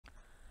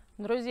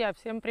Друзья,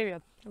 всем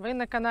привет! Вы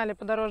на канале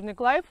Подорожник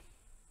Лайф.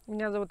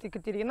 Меня зовут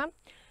Екатерина.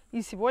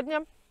 И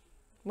сегодня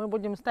мы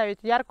будем ставить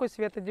яркую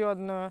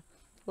светодиодную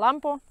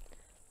лампу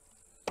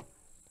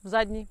в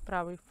задний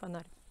правый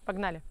фонарь.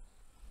 Погнали!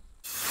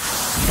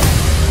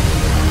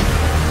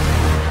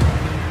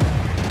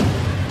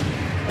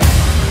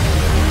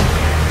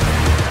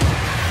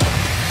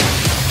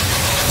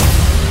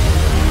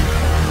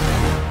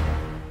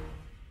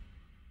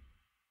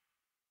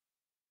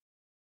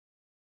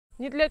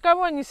 Ни для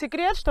кого не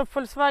секрет, что в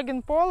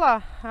фольксваген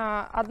поло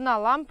одна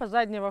лампа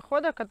заднего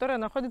хода, которая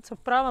находится в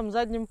правом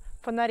заднем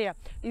фонаре.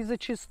 И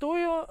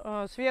зачастую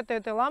света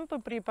этой лампы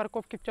при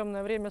парковке в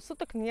темное время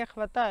суток не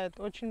хватает.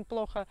 Очень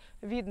плохо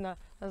видно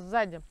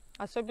сзади,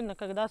 особенно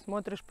когда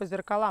смотришь по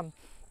зеркалам.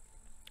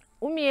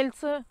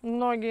 Умельцы,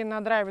 многие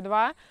на Drive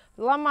 2,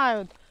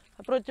 ломают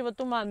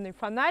противотуманный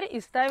фонарь и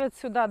ставят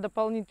сюда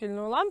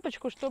дополнительную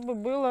лампочку, чтобы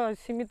был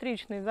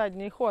симметричный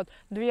задний ход,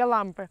 две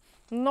лампы.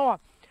 Но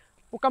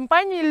у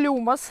компании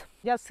Lumos,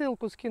 я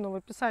ссылку скину в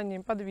описании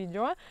под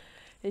видео,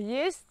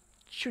 есть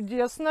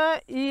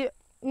чудесное и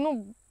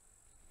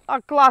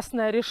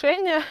классное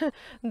решение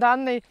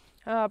данной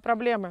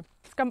проблемы.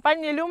 С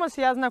компанией Lumos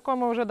я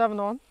знакома уже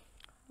давно.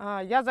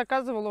 Я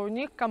заказывала у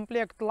них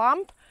комплект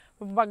ламп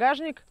в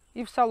багажник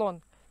и в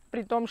салон.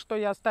 При том, что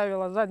я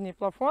ставила задний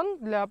плафон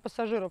для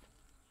пассажиров.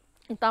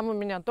 И там у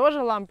меня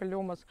тоже лампы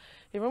Lumos.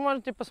 И вы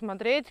можете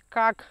посмотреть,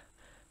 как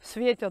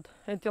светят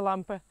эти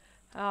лампы.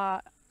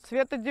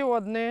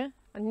 Светодиодные,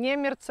 не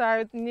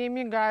мерцают, не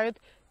мигают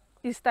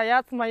и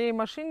стоят в моей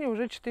машине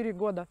уже 4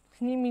 года.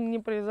 С ними не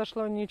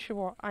произошло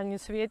ничего. Они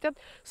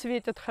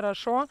светят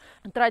хорошо,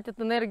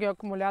 тратят энергию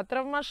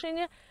аккумулятора в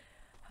машине.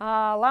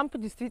 Лампы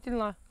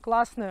действительно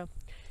классные.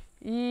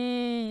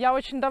 И я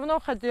очень давно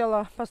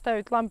хотела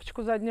поставить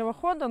лампочку заднего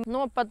хода,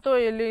 но по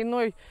той или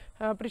иной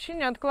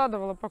причине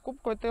откладывала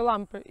покупку этой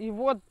лампы. И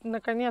вот,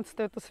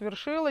 наконец-то это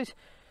свершилось.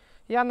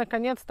 Я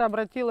наконец-то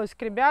обратилась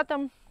к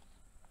ребятам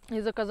и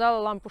заказала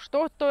лампу.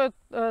 Что стоит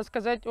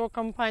сказать о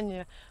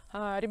компании?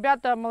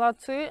 Ребята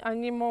молодцы,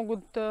 они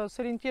могут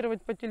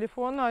сориентировать по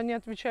телефону, они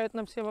отвечают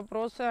на все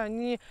вопросы,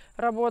 они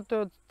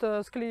работают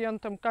с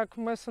клиентом как в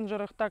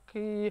мессенджерах, так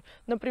и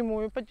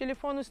напрямую по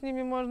телефону с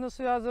ними можно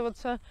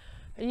связываться.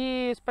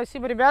 И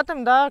спасибо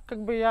ребятам,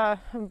 я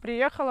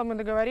приехала, мы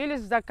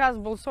договорились, заказ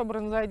был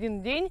собран за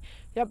один день,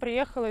 я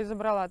приехала и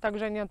забрала.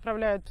 Также они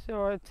отправляют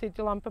все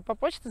эти лампы по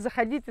почте.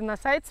 Заходите на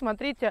сайт,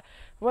 смотрите,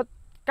 вот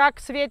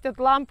как светят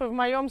лампы в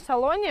моем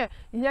салоне.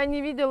 Я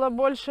не видела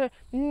больше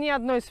ни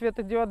одной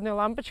светодиодной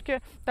лампочки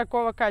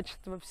такого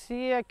качества.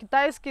 Все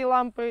китайские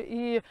лампы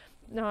и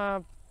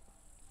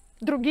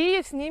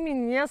другие с ними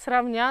не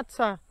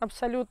сравнятся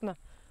абсолютно.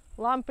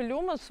 Лампы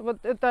Lumos,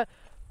 вот это,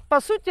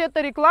 по сути,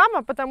 это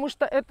реклама, потому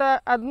что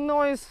это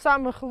одно из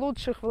самых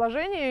лучших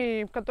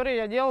вложений, которые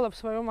я делала в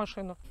свою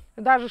машину.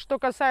 Даже что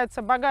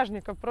касается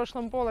багажника, в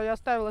прошлом поло я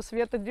ставила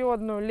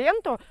светодиодную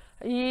ленту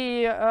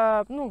и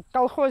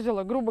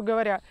колхозила, грубо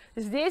говоря.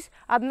 Здесь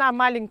одна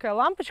маленькая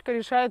лампочка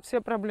решает все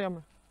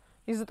проблемы.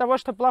 Из-за того,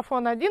 что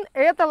плафон один,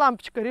 эта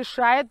лампочка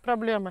решает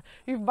проблемы.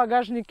 И в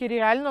багажнике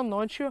реально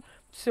ночью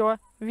все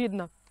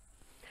видно.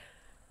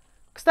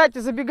 Кстати,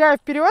 забегая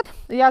вперед,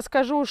 я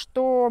скажу,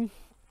 что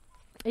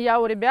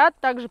я у ребят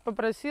также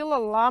попросила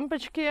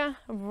лампочки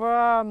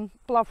в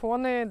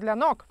плафоны для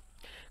ног.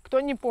 Кто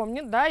не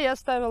помнит, я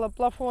ставила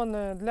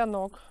плафоны для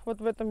ног.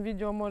 Вот в этом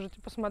видео можете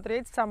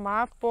посмотреть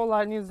сама. В поло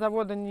они с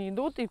завода не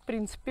идут. И, в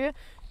принципе,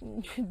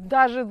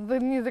 даже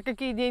ни за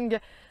какие деньги.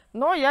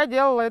 Но я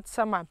делала это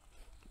сама.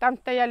 Там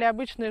стояли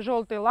обычные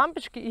желтые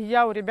лампочки. И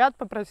я у ребят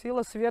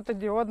попросила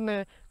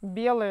светодиодные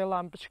белые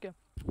лампочки.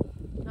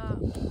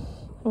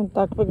 Вот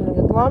так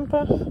выглядят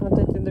лампы. Вот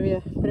эти две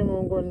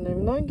прямоугольные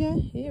в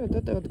ноги. И вот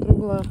эта вот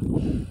круглая.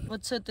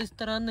 Вот с этой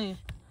стороны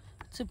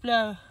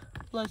цепляю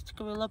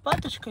пластиковой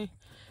лопаточкой.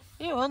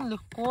 И он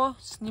легко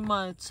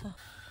снимается.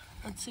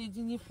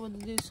 Отсоединив вот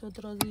здесь вот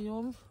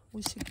разъем,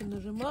 усики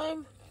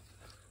нажимаем.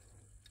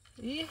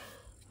 И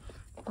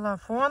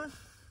плафон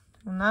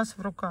у нас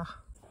в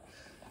руках.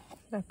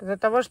 Из-за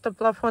того, что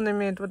плафон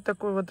имеет вот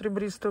такую вот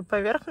ребристую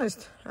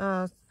поверхность,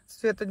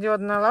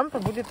 светодиодная лампа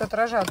будет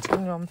отражаться в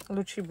нем.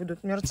 Лучи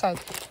будут мерцать.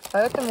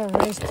 Поэтому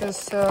вместе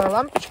с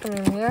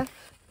лампочками мне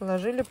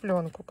положили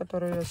пленку,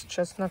 которую я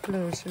сейчас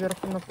наклею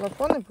сверху на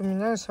плафон и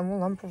поменяю саму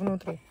лампу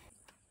внутри.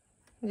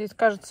 Здесь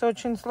кажется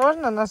очень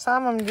сложно, на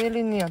самом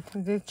деле нет.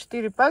 Здесь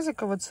 4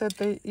 пазика вот с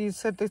этой и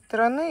с этой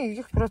стороны.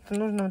 Их просто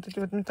нужно вот эти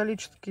вот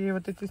металлические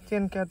вот эти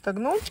стенки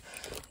отогнуть,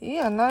 и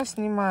она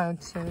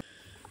снимается.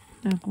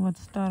 Так, вот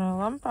старая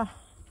лампа.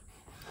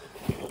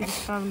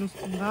 Переставлю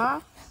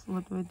сюда,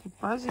 вот в эти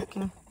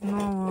пазики,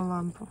 новую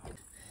лампу.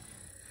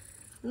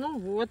 Ну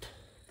вот,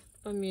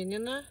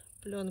 поменена,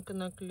 пленка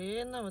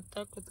наклеена, вот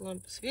так вот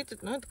лампа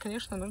светит. Но это,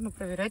 конечно, нужно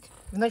проверять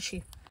в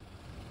ночи.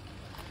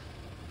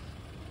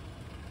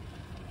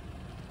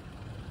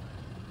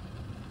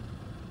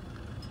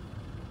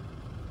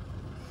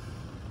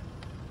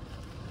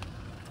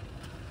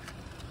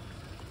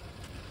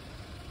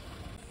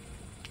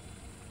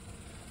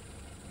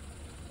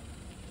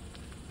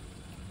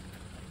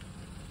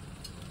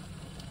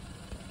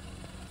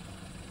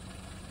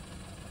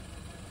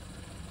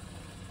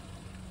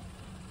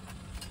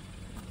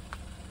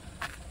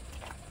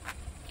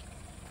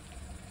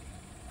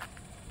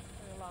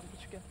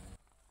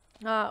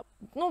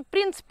 Ну, в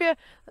принципе,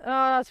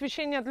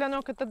 освещение для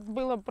ног это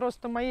было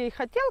просто моей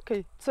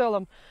хотелкой в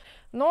целом.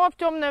 Но в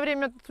темное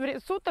время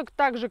суток,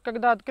 также,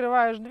 когда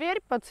открываешь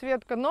дверь,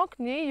 подсветка ног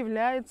не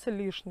является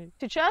лишней.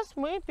 Сейчас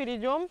мы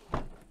перейдем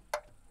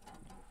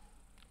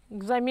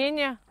к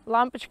замене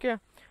лампочки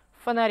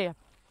в фонаре.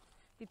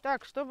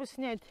 Итак, чтобы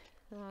снять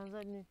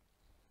задний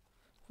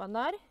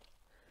фонарь,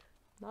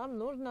 нам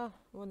нужно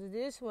вот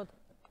здесь вот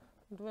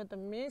в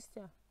этом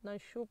месте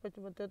нащупать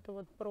вот эту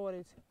вот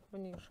прорезь в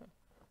нише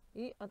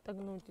и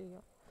отогнуть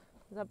ее.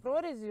 За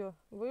прорезью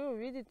вы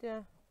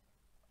увидите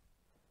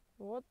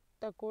вот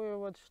такую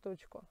вот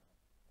штучку.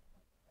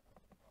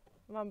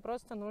 Вам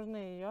просто нужно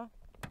ее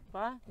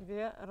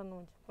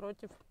повернуть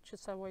против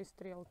часовой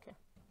стрелки.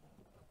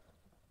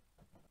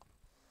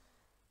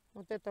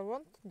 Вот это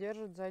вот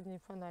держит задний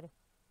фонарь.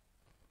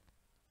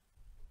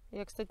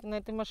 Я, кстати, на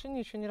этой машине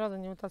еще ни разу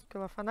не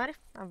вытаскивала фонарь,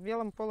 а в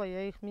белом поло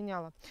я их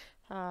меняла.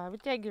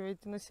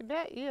 Вытягиваете на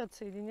себя и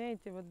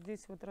отсоединяете вот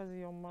здесь вот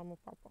разъем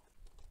маму-папу.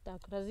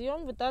 Так,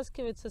 разъем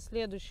вытаскивается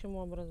следующим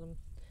образом.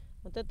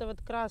 Вот эта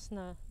вот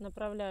красная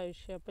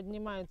направляющая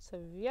поднимается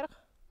вверх,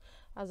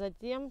 а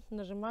затем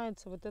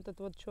нажимается вот этот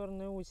вот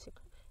черный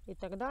усик. И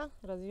тогда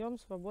разъем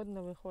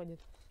свободно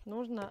выходит.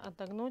 Нужно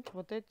отогнуть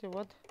вот эти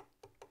вот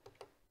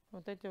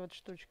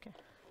штучки.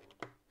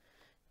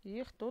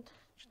 Их тут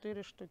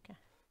 4 штуки.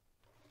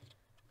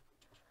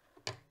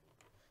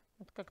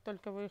 Вот как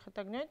только вы их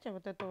отогнете,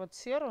 вот эту вот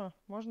серую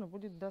можно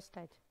будет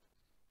достать.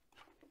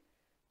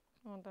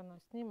 Вот она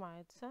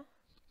снимается.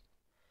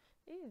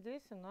 И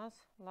здесь у нас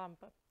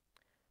лампа.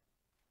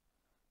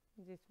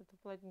 Здесь вот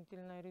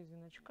уплотнительная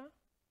резиночка,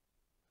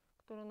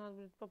 которую надо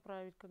будет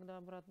поправить, когда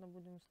обратно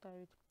будем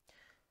ставить.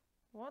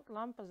 Вот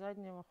лампа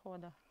заднего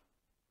хода.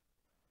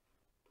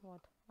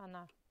 Вот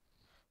она.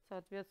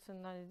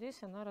 Соответственно,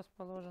 здесь она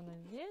расположена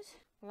здесь.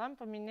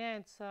 Лампа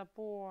меняется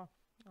по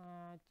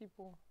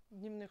типу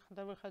дневных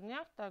ходовых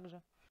огнях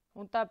также.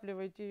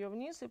 Утапливаете ее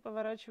вниз и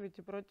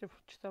поворачиваете против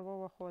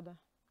часового хода.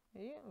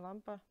 И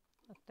лампа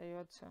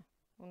остается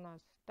у нас.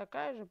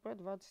 Такая же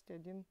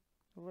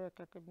P21V,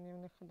 как и в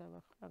дневных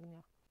ходовых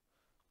огнях.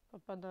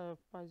 Попадаю в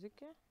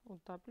пазики,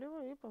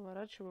 утапливаю и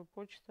поворачиваю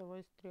по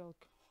часовой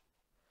стрелке.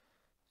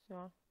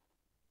 Все.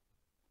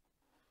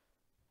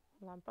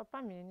 Лампа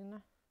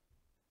поменена.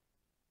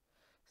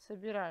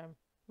 Собираем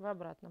в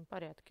обратном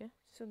порядке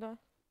сюда.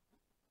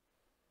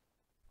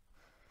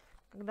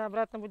 Когда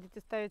обратно будете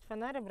ставить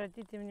фонарь,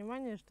 обратите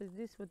внимание, что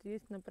здесь вот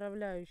есть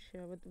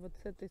направляющая вот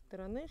с этой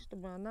стороны,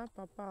 чтобы она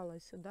попала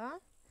сюда.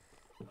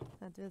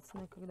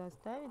 Соответственно, когда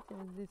ставите,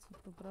 вот здесь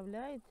вот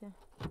поправляете,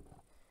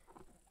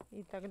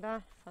 и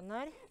тогда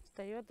фонарь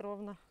встает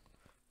ровно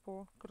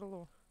по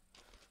крылу.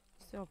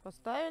 Все,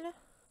 поставили.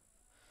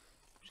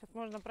 Сейчас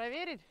можно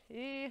проверить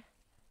и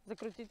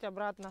закрутить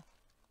обратно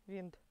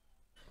винт.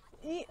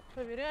 И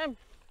проверяем,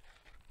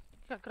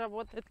 как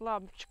работает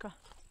лампочка.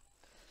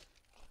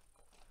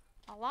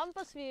 А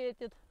лампа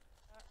светит.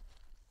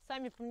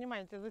 Сами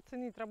понимаете,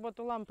 заценить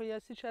работу лампы я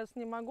сейчас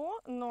не могу,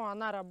 но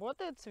она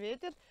работает,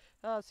 светит.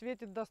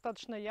 Светит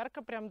достаточно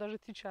ярко, прям даже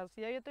сейчас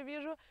я это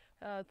вижу.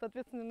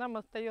 Соответственно, нам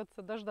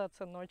остается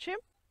дождаться ночи.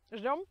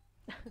 Ждем.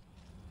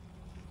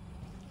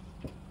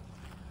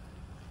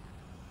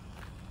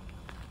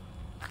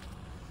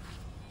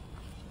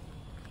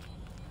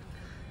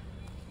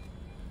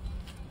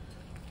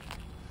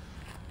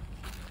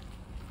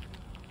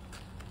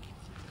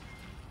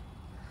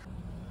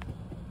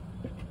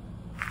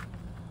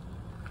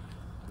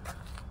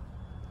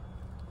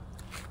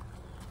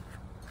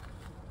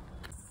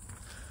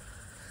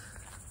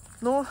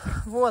 Ну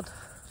вот,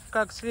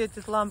 как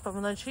светит лампа в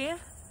ночи.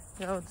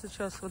 Я вот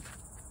сейчас вот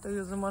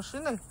стою за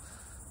машиной.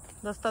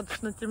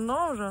 Достаточно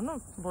темно уже,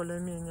 ну,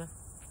 более-менее.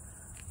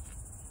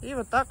 И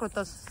вот так вот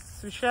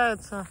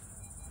освещается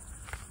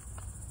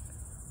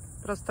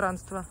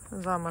пространство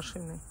за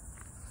машиной.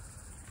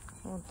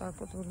 Вот так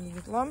вот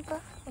выглядит лампа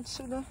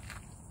отсюда.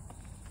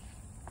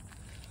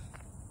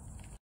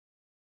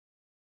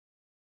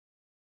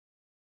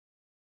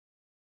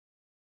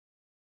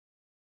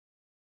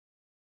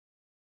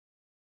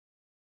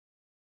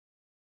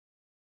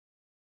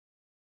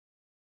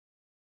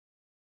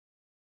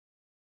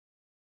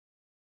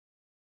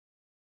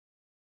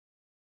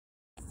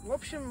 В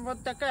общем,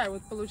 вот такая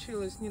вот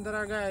получилась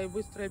недорогая и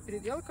быстрая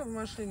переделка в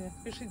машине.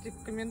 Пишите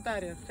в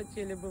комментариях,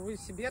 хотели бы вы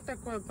себе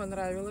такое,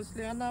 понравилась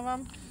ли она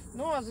вам.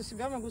 Ну, а за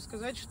себя могу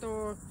сказать,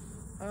 что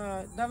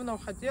давно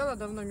хотела,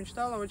 давно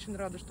мечтала, очень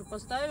рада, что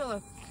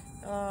поставила.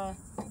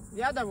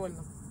 Я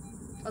довольна.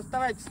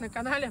 Оставайтесь на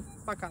канале.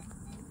 Пока.